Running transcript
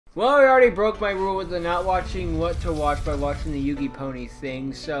Well, I already broke my rule with the not watching what to watch by watching the Yugi Pony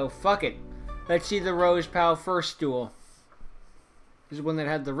thing, so fuck it. Let's see the Rose Pal first duel. This is one that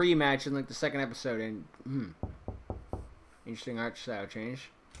had the rematch in like the second episode, and interesting art style change.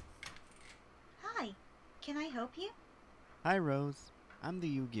 Hi, can I help you? Hi Rose, I'm the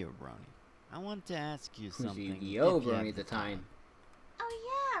Yu-Gi-Oh brony. I want to ask you something. Who's the Yu-Gi-Oh brony at the time? Oh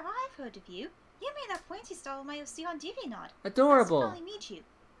yeah, I've heard of you. You made that pointy style of my OC on DeviantArt. Adorable. Nice to finally meet you.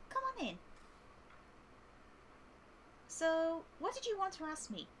 Come on in. So, what did you want to ask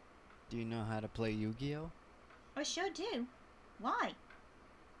me? Do you know how to play Yu-Gi-Oh? I sure do. Why?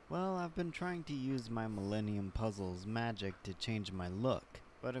 Well, I've been trying to use my Millennium Puzzles magic to change my look.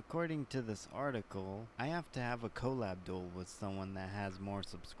 But according to this article, I have to have a collab duel with someone that has more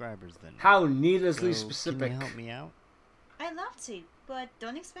subscribers than me. How needlessly So, specific. Can you help me out? I'd love to, but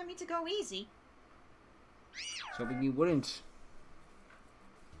don't expect me to go easy. So you wouldn't.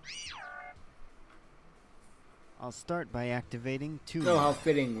 I'll start by activating Toon. Oh, how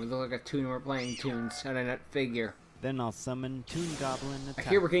fitting. We look like a tune we're playing tunes out of that figure. Then I'll summon Toon Goblin I attack.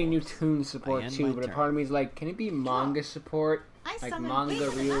 hear we're getting new tune support end too, my but a turn. part of me is like, can it be manga support? I Like summoned manga Wave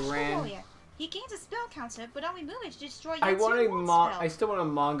of the Magical reran? Warrior. He gains a spell counter, but only move it to destroy your I want tier a one I spell. still want a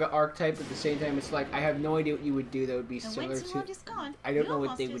manga archetype, but at the same time, it's like I have no idea what you would do that would be And similar when Timon to. is gone, I don't your know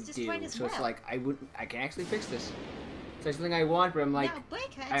what they monster would is do, destroyed as so it's well. like I can actually fix this. It's something I want, but I'm like Now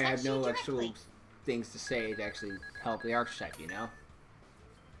Breaker I have attacks no you actual directly. things to say to actually help the archetype, you know.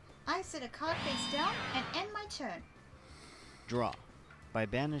 I set a card face down and end my turn. Draw. By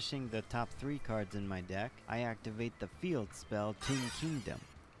banishing the top 3 cards in my deck, I activate the field spell Toon Kingdom.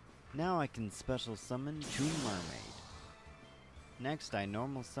 Now I can special summon Toon Mermaid. Next I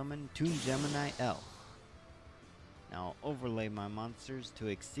normal summon Toon Gemini Elf. Now I'll overlay my monsters to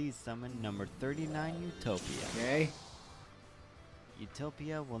Exceed summon number 39 Utopia. Okay.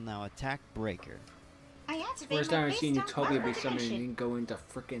 Utopia will now attack Breaker. I activate First my time I've face seen down Utopia be card summoned and activation. didn't go into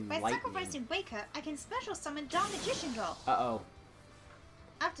freaking By lightning. sacrificing Breaker, I can special summon Dark Magician Girl. Uh-oh.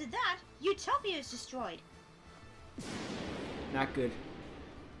 After that, Utopia is destroyed. Not good.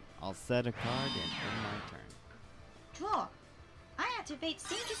 I'll set a card and end my turn. Draw. I activate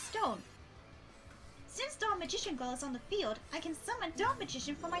Sage's Stone. Since Dark Magician Girl is on the field, I can summon Dark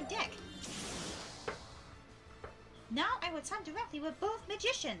Magician from my deck. Now I will attack directly with both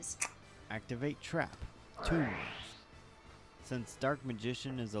magicians. Activate Trap. Toon. Since Dark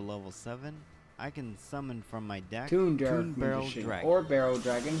Magician is a level 7, I can summon from my deck Toon Barrel Magician. Dragon. Or Barrel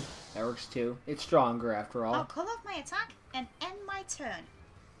Dragon. That works too. It's stronger after all. I'll call off my attack and end my turn.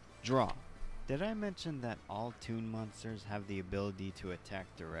 Draw. Did I mention that all Toon monsters have the ability to attack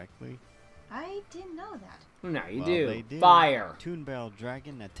directly? I didn't know that. No, you Well, do. they do. Fire. Toon Barrel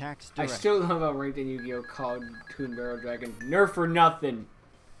Dragon attacks I directly. still love how ranked in Yu-Gi-Oh! Called Toon Barrel Dragon. Nerf for nothing.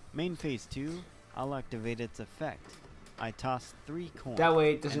 Main phase 2, I'll activate its effect. I toss 3 coins. That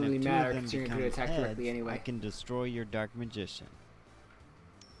way it doesn't and really if 2 of matter them because you're going become to attack heads, directly anyway. I can destroy your Dark Magician.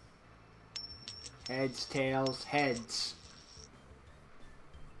 Heads, tails, heads.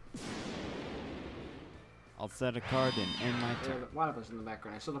 I'll set a card and end my There's turn. a lot of us in the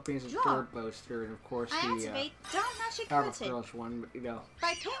background. I saw the Princess Draw. Bird Boaster and of course I the activate Dark Magic Powerpuff Curtain. Girls one, but you know.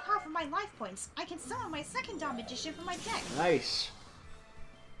 By paying half of my life points, I can summon my second Dark Magician from my deck. Nice.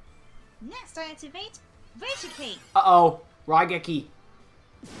 Next, I activate Ragecade. Uh-oh. Raigeki.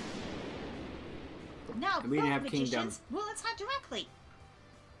 Now And we didn't both have Kingdom. magicians will attack directly.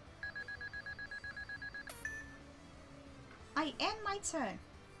 I end my turn.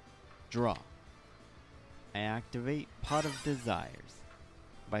 Draw. I activate Pot of Desires.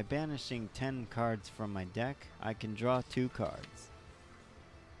 By banishing 10 cards from my deck, I can draw 2 cards.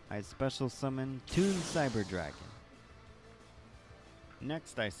 I special summon Toon Cyber Dragon.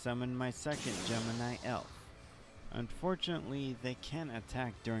 Next I summon my second Gemini Elf. Unfortunately, they can't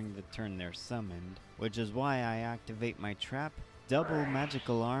attack during the turn they're summoned, which is why I activate my trap, Double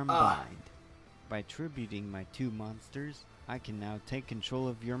Magical Arm Bind. By tributing my 2 monsters, I can now take control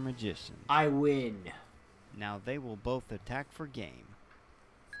of your magicians. I win. Now they will both attack for game.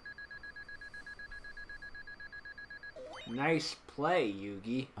 Nice play,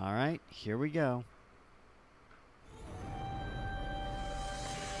 Yugi. Alright, here we go.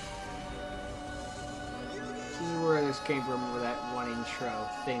 This is where this came from with that one intro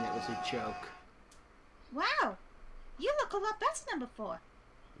thing that was a joke. Wow, you look a lot better than before.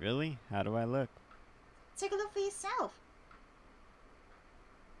 Really? How do I look? Take a look for yourself.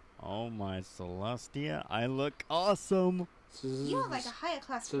 Oh my Celestia, I look awesome! So this You is- look like a higher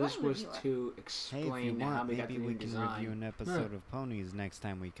class So this drawing was reviewer. to Hey, if explain you how want, we got the maybe new we can design. review an episode of Ponies next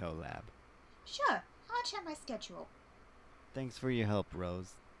time we collab. Sure, I'll check my schedule. Thanks for your help,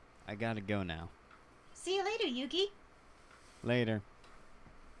 Rose. I gotta go now. See you later, Yugi. Later.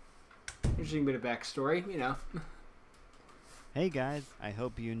 Interesting bit of backstory, you know. Hey guys, I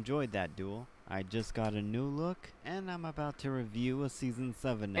hope you enjoyed that duel. I just got a new look, and I'm about to review a Season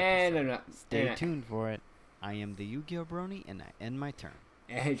 7 episode. And I'm not. Stay tuned for it. I am the Yu-Gi-Oh! Brony, and I end my turn.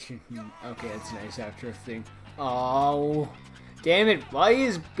 Okay, that's nice after thing. Oh, damn it! Why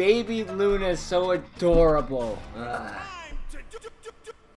is Baby Luna so adorable? Ugh.